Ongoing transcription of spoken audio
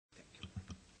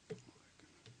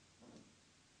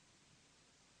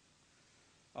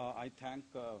I thank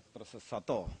Professor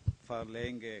Sato for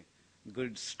laying a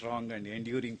good, strong, and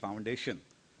enduring foundation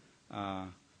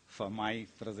for my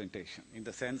presentation, in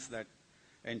the sense that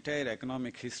entire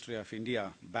economic history of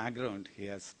India background he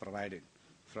has provided,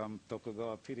 from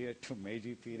Tokugawa period to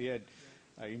Meiji period,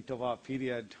 interwar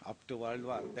period up to World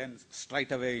War, then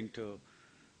straight away into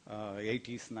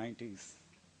 80s, 90s,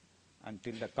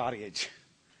 until the car age.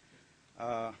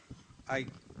 I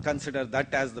consider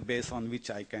that as the base on which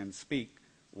I can speak.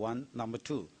 One. Number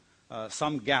two,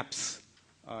 some gaps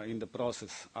in the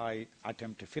process I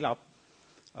attempt to fill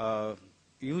up.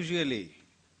 Usually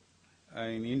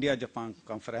in India-Japan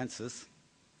conferences,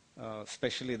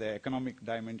 especially the economic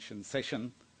dimension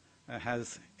session,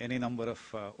 has any number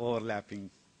of overlapping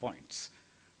points.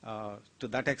 To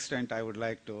that extent, I would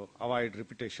like to avoid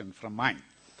repetition from mine.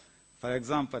 For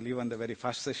example, even the very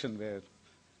first session where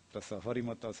Professor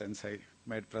Horimoto Sensei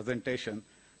made presentation,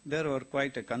 there were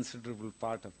quite a considerable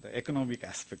part of the economic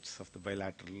aspects of the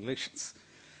bilateral relations.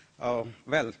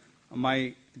 Well,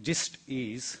 my gist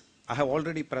is, I have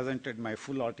already presented my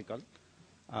full article,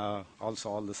 also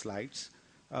all the slides.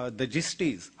 The gist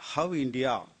is how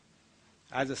India,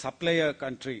 as a supplier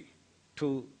country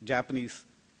to Japanese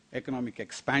economic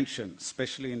expansion,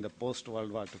 especially in the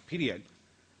post-World War II period,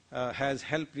 has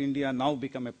helped India now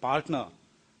become a partner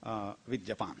with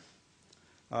Japan.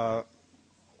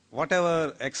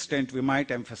 Whatever extent we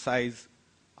might emphasize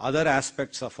other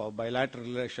aspects of our bilateral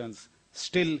relations,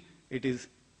 still it is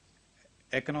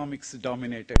economics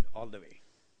dominated all the way.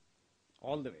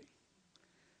 All the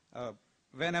way.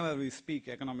 Whenever we speak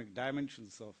economic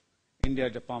dimensions of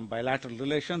India-Japan bilateral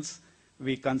relations,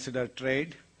 we consider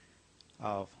trade,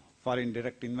 foreign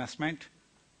direct investment,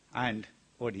 and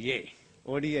ODA.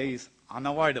 ODA is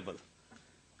unavoidable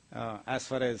as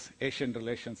far as Asian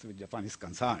relations with Japan is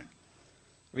concerned.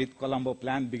 With Colombo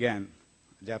Plan began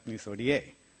Japanese ODA.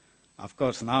 Of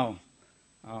course, now,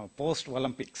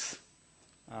 post-Olympics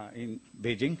in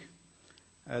Beijing,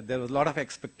 there was a lot of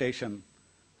expectation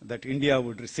that India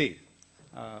would receive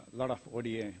a lot of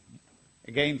ODA,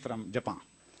 again from Japan,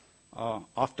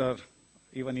 after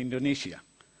even Indonesia.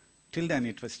 Till then,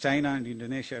 it was China and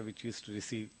Indonesia which used to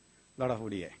receive a lot of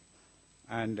ODA.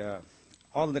 And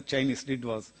all the Chinese did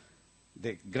was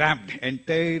they grabbed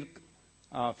entire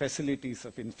facilities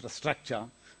of infrastructure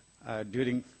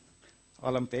during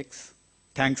Olympics,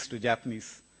 thanks to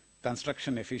Japanese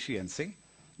construction efficiency,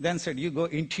 then said, you go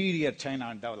interior China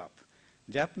and develop.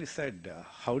 Japanese said,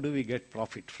 how do we get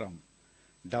profit from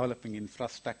developing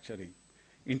infrastructure in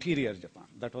interior Japan?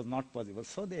 That was not possible,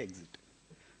 so they exited.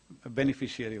 A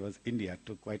beneficiary was India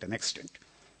to quite an extent.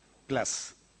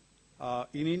 Plus,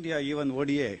 in India, even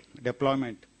ODA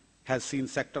deployment has seen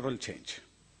sectoral change.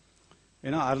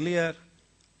 You know, earlier,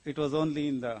 it was only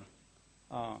in the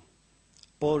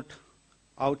port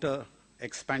outer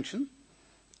expansion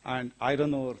and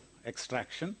iron ore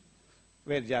extraction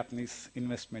where Japanese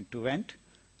investment went,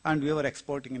 and we were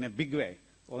exporting in a big way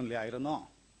only iron ore.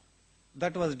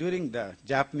 That was during the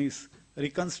Japanese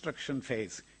reconstruction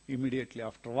phase immediately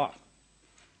after war.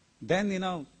 Then, you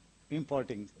know,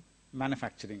 importing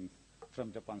manufacturing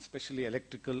from Japan, especially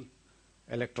electrical,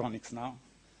 electronics now,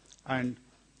 and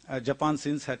Japan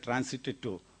since had transited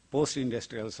to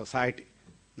post-industrial society,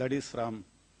 that is from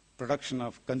production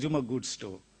of consumer goods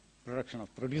to production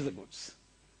of producer goods.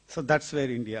 So that's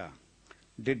where India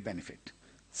did benefit.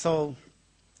 So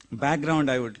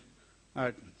background I would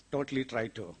totally try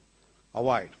to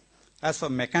avoid. As for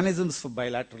mechanisms for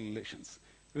bilateral relations,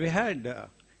 we had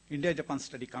India-Japan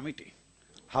Study Committee,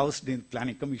 housed in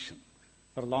Planning Commission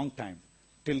for a long time,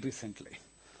 till recently.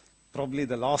 Probably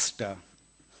the last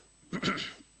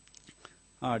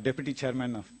Deputy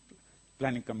Chairman of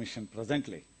Planning Commission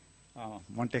presently,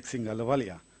 Montek Singh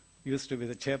Ahluwalia, used to be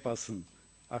the chairperson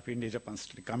of India-Japan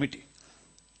Study Committee.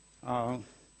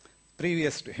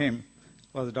 Previous to him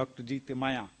was Dr. G.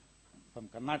 Timaya from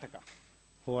Karnataka,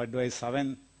 who advised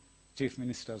 7 chief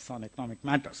ministers on economic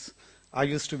matters. I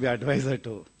used to be advisor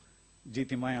to G.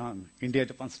 Timaya on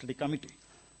India-Japan Study Committee.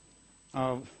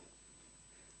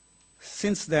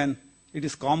 Since then, it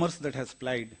is commerce that has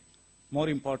played more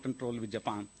important role with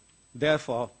Japan.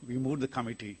 Therefore, we moved the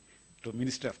committee to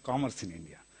Minister of Commerce in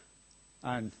India.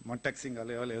 And Montek Singh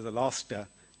Ahluwalia is the last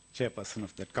chairperson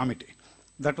of that committee.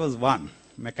 That was one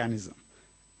mechanism.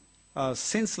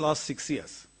 Since last 6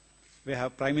 years, we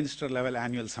have Prime Minister level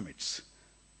annual summits,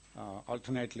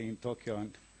 alternately in Tokyo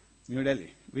and New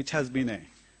Delhi, which has been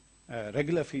a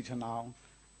regular feature now,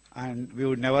 and we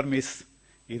would never miss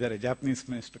either a Japanese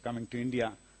minister coming to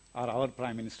India or our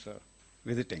Prime Minister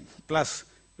visiting. Plus,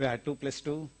 we had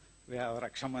 2+2, we have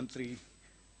Raksha Mantri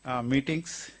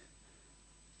meetings.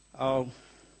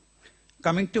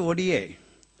 Coming to ODA,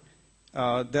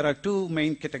 there are two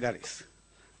main categories.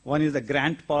 One is the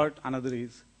grant part, another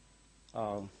is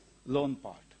loan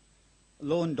part.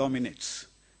 Loan dominates.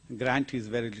 Grant is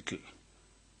very little.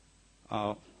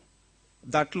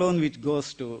 That loan which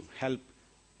goes to help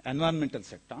environmental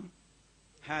sector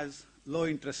has low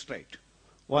interest rate,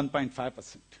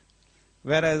 1.5%,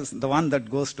 whereas the one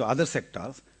that goes to other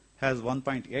sectors has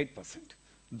 1.8%.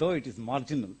 Though it is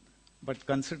marginal, but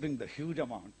considering the huge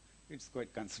amount, it's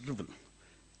quite considerable.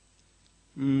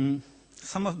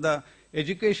 Some of the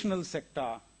educational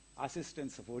sector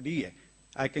assistance of ODA,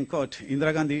 I can quote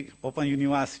Indira Gandhi Open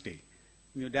University,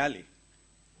 New Delhi,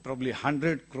 probably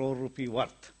 100 crore rupee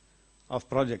worth of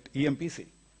project, EMPC,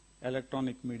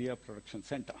 Electronic Media Production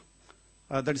Center.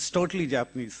 That is totally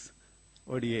Japanese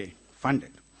ODA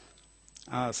funded.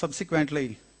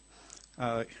 Subsequently,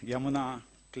 Yamuna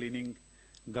cleaning,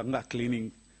 Ganga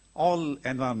cleaning, all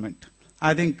environment.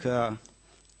 I think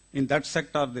in that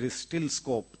sector there is still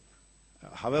scope.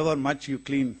 However much you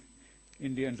clean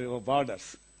Indian river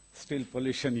borders, still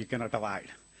pollution you cannot avoid.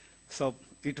 So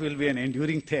it will be an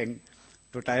enduring thing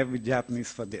to tie up with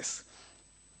Japanese for this.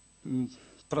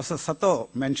 Professor Sato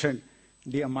mentioned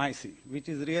DMIC, which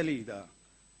is really the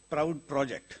proud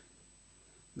project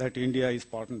that India is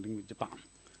partnering with Japan,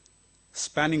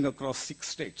 spanning across 6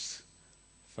 states,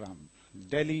 from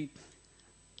Delhi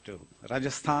to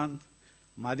Rajasthan,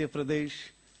 Madhya Pradesh,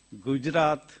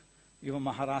 Gujarat, even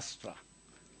Maharashtra.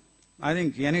 I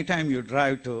think anytime you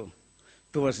drive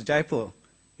towards Jaipur,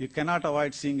 you cannot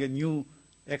avoid seeing a new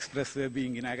expressway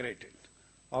being inaugurated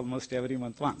almost every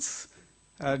month once.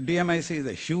 DMIC is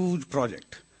a huge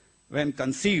project. When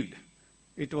conceived,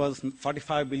 it was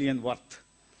 45 billion worth.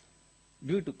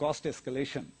 Due to cost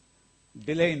escalation,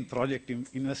 delay in project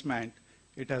investment,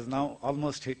 it has now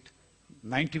almost hit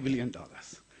 $90 billion.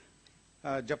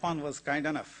 Japan was kind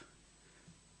enough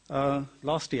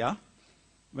last year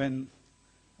when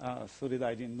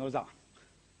Suridajin Noza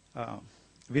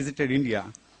visited India,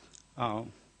 $5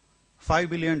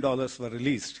 billion were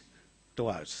released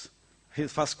towards.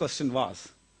 His first question was,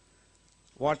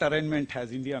 what arrangement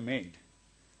has India made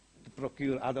to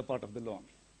procure other part of the loan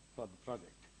for the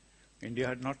project? India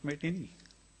had not made any.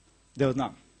 There was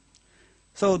none.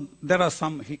 So there are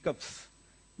some hiccups,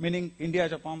 meaning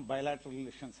India-Japan bilateral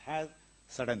relations have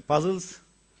certain puzzles,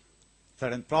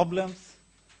 certain problems,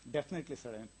 definitely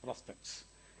certain prospects.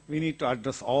 We need to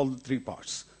address all 3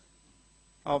 parts.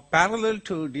 Parallel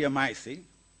to DMIC,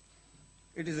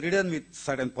 it is ridden with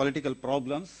certain political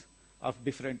problems of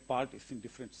different parties in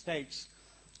different states.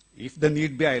 If the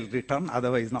need be, I'll return,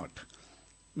 otherwise not.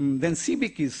 Then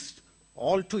CBIC is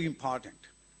all too important.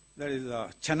 There is a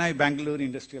Chennai-Bangalore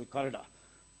industrial corridor.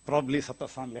 Probably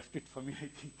Sato-san left it for me, I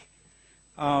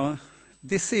think.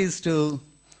 This is to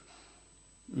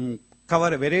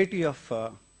cover a variety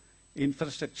of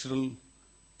infrastructural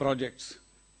projects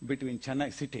between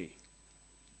Chennai city,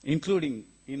 including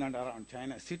in and around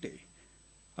Chennai city,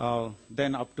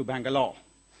 then up to Bangalore.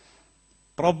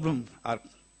 Problem or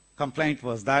complaint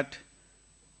was that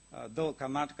though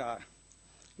Karnataka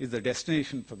is the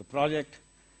destination for the project,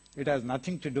 it has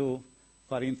nothing to do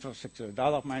for infrastructure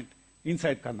development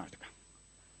inside Karnataka.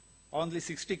 Only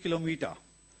 60 kilometers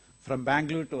from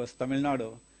Bangalore towards Tamil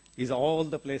Nadu is all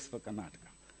the place for Karnataka.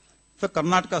 So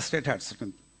Karnataka state had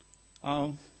certain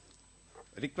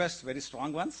requests, very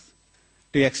strong ones,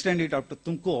 to extend it up to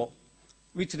Tumkur,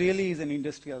 which really is an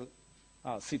industrial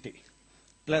city,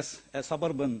 plus a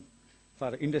suburban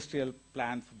for industrial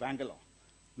plan for Bangalore.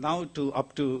 Now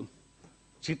up to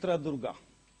Chitradurga,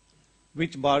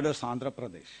 which borders Andhra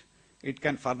Pradesh. It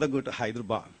can further go to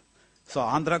Hyderabad. So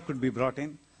Andhra could be brought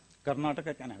in.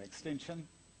 Karnataka can have extension.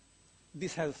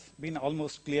 This has been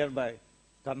almost cleared by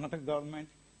Karnataka government.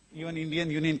 Even Indian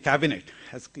Union Cabinet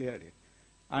has cleared it.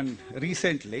 And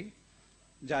recently,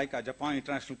 JICA, Japan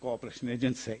International Cooperation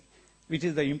Agency, which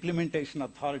is the implementation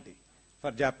authority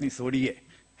for Japanese ODA,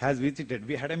 has visited.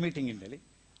 We had a meeting in Delhi.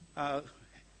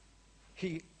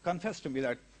 He confessed to me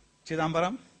that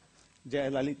Chidambaram,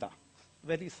 Jayalalitha,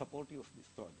 very supportive of this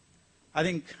project. I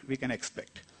think we can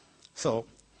expect. So,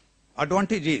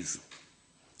 advantage is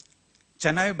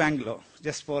Chennai-Bangalore,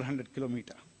 just 400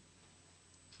 kilometers.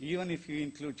 Even if you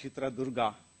include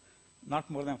Chitradurga, not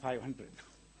more than 500.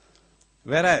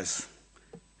 Whereas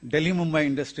Delhi-Mumbai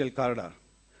Industrial Corridor,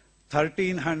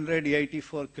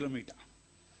 1,384 kilometers,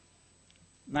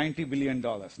 $90 billion.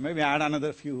 Maybe add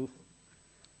another few.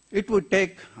 It would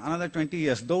take another 20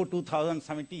 years, though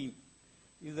 2017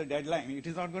 is the deadline. It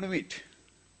is not going to meet.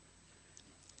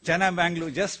 Chennai-Bangalore,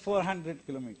 just 400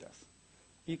 kilometers.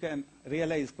 You can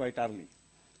realize quite early.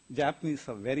 Japanese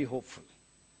are very hopeful.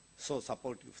 so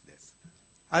supportive of this.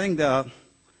 I think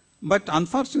but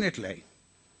unfortunately,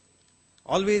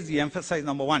 always we emphasize,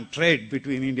 number one, trade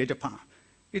between India and Japan.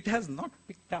 It has not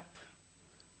picked up.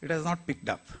 It has not picked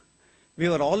up. We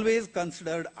were always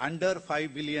considered under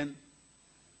 5 billion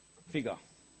figure,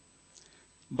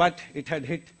 but it had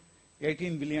hit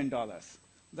 $18 billion.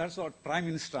 That's what Prime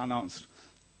Minister announced.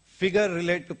 Figure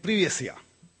related to previous year,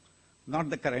 not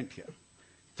the current year.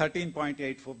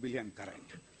 13.84 billion current,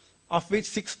 of which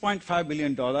 $6.5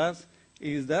 billion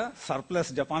is the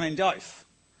surplus Japan enjoys,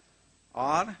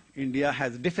 or India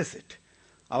has deficit.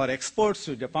 Our exports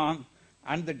to Japan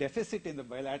and the deficit in the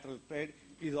bilateral trade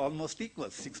is almost equal,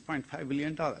 $6.5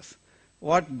 billion.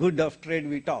 What good of trade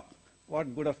we talk?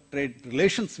 What good of trade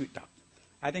relations we talk?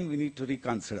 I think we need to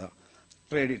reconsider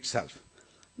trade itself.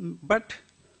 But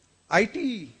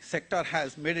IT sector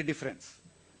has made a difference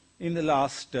in the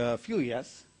last few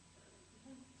years,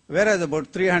 whereas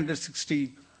about $360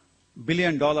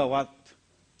 billion worth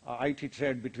IT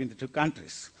trade between the two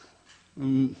countries.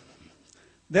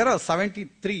 There are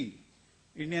 73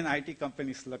 Indian IT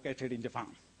companies located in Japan.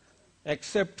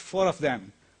 Except 4 of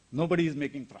them, nobody is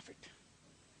making profit.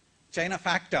 China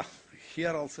factor,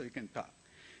 here also you can talk.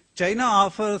 China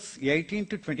offers 18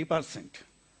 to 20%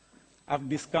 of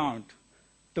discount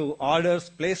to orders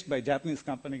placed by Japanese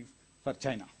companies for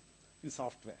China in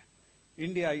software.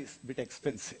 India is a bit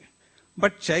expensive.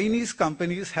 But Chinese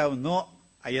companies have no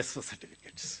ISO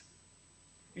certificates.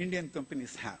 Indian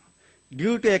companies have.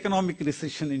 Due to economic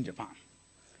recession in Japan,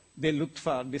 they looked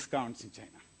for discounts in China.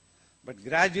 But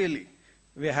gradually,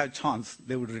 we have chance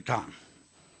they would return.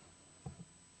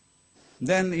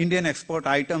 Then Indian export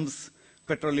items,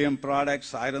 petroleum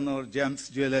products, iron ore, gems,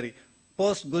 jewelry.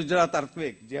 Post-Gujarat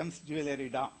earthquake, gems, jewelry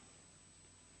down.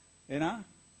 You know?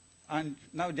 And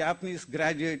now Japanese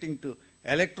graduating to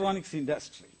electronics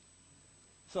industry.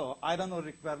 So iron ore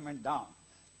requirement down.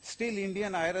 Still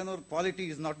Indian iron ore quality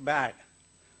is not bad.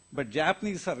 But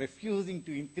Japanese are refusing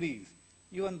to increase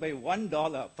even by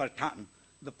 $1 per ton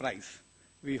the price.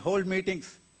 We hold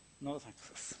meetings, no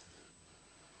success.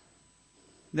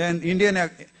 Then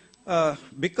Indian,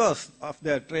 because of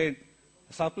their trade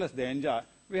surplus they enjoy,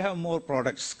 we have more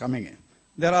products coming in.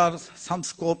 There are some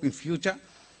scope in future,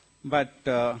 but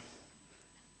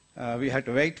we have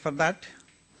to wait for that.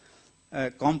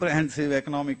 Comprehensive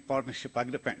Economic Partnership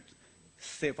Agreement,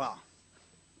 CEPA,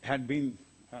 had been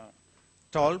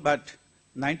told, but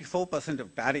 94%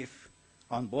 of tariff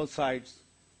on both sides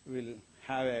will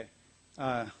have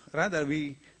rather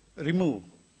we remove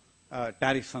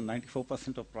tariffs on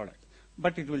 94% of products.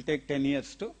 But it will take 10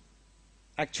 years to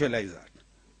actualize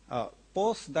that.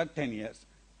 Post that 10 years,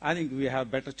 I think we have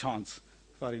better chance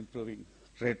for improving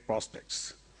trade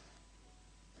prospects.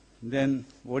 Then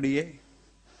ODA.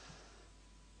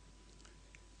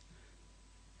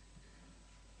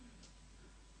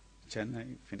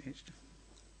 Chennai finished.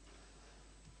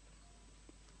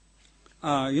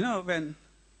 When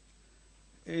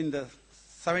in the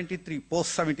 73,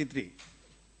 post-73,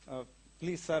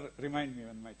 please, sir, remind me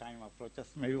when my time approaches,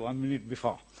 maybe 1 minute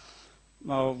before.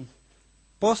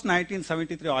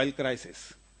 Post-1973 oil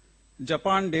crisis,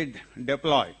 Japan did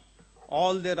deploy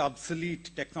all their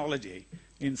obsolete technology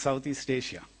in Southeast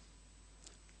Asia.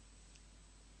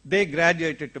 They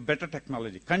graduated to better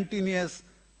technology. Continuous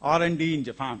R&D in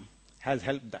Japan has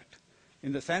helped that,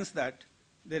 in the sense that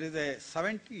there is a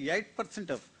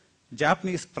 78% of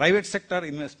Japanese private sector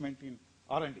investment in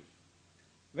R&D,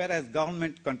 whereas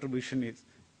government contribution is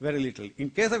very little. In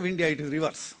case of India, it is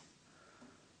reverse.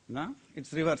 No?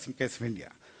 It's reverse in case of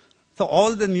India. So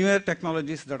all the newer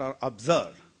technologies that are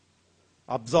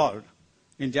absorbed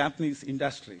in Japanese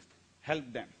industries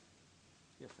help them.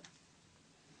 Yes,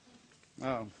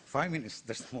 sir. 5 minutes,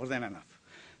 that's more than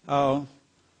enough.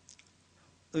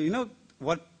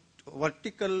 What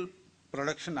vertical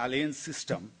production alliance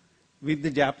system with the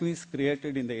Japanese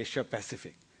created in the Asia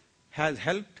Pacific has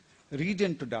helped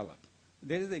region to develop.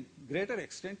 There is a greater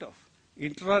extent of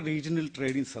intra-regional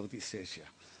trade in Southeast Asia,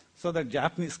 so that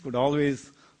Japanese could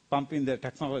always pump in their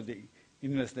technology,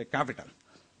 invest their capital.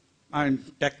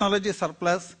 And technology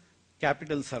surplus,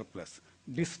 capital surplus,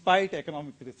 despite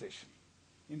economic recession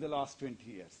in the last 20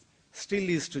 years, still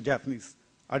is to Japanese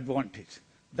advantage.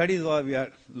 That is what we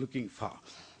are looking for.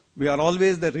 We are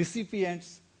always the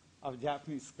recipients of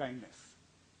Japanese kindness.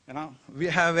 We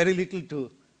have very little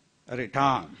to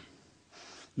return.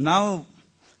 Now,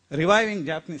 reviving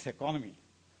Japanese economy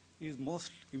is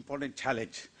most important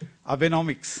challenge.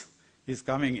 Abenomics is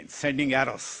coming in, sending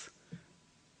arrows.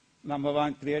 Number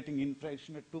 1, creating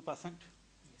inflation at 2%.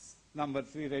 Yes. Number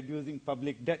 3, reducing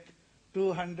public debt.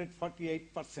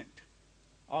 248%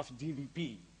 of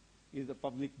GDP is the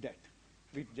public debt,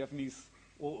 which Japanese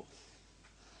owe.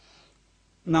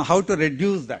 Now, how to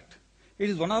reduce that? It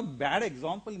is one of the bad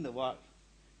examples in the world,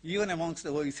 even amongst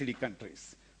the OECD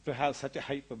countries, to have such a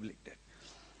high public debt.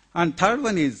 And third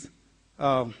one is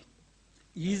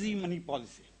easy money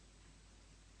policy.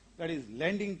 That is,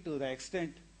 lending to the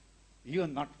extent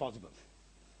even not possible,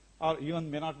 or even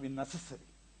may not be necessary.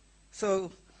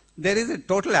 So there is a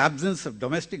total absence of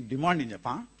domestic demand in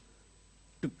Japan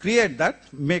to create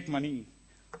that, make money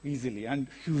easily and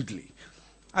hugely.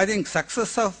 I think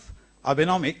success of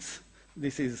Abenomics,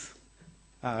 this is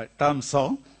term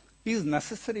so, is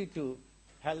necessary to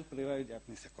help revive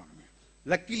Japanese economy.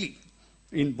 Luckily,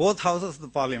 in both houses of the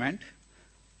parliament,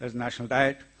 there's National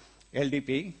Diet,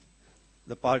 LDP,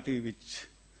 the party which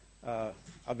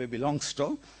Abe belongs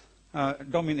to,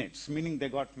 dominates, meaning they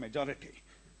got majority.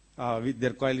 With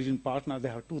their coalition partner, they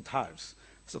have 2/3.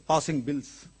 So passing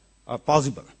bills are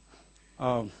possible.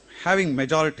 Having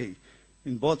majority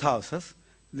in both houses,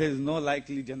 there is no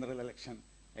likely general election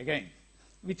again,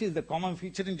 which is the common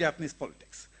feature in Japanese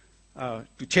politics.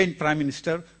 To change prime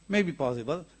minister may be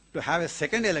possible. To have a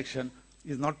second election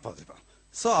is not possible.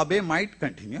 So Abe might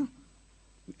continue,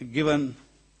 given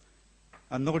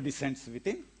no dissents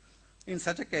within. In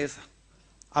such a case,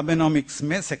 Abenomics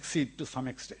may succeed to some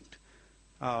extent.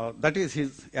 That is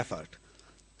his effort.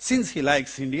 Since he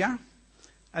likes India,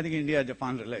 I think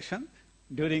India-Japan relation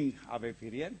during Abe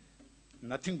period,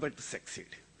 nothing but to succeed.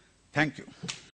 Thank you.